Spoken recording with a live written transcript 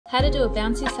How to do a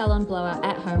bouncy salon blowout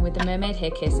at home with the Mermade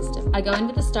Haircare system. I go in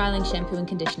with the styling shampoo and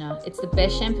conditioner. It's the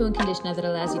best shampoo and conditioner that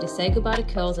allows you to say goodbye to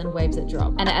curls and waves that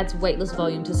drop, and it adds weightless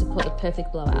volume to support the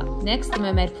perfect blowout. Next, the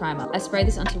Mermade primer. I spray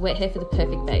this onto wet hair for the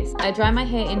perfect base. I dry my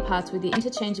hair in parts with the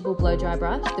interchangeable blow dry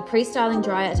brush, the pre-styling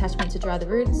dryer attachment to dry the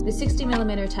roots, the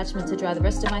 60mm attachment to dry the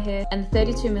rest of my hair, and the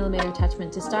 32mm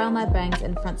attachment to style my bangs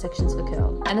and front sections for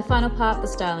curl. And the final part, the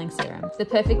styling serum. The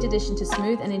perfect addition to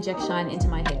smooth and inject shine into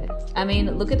my hair. I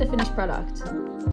mean, look at the finished product.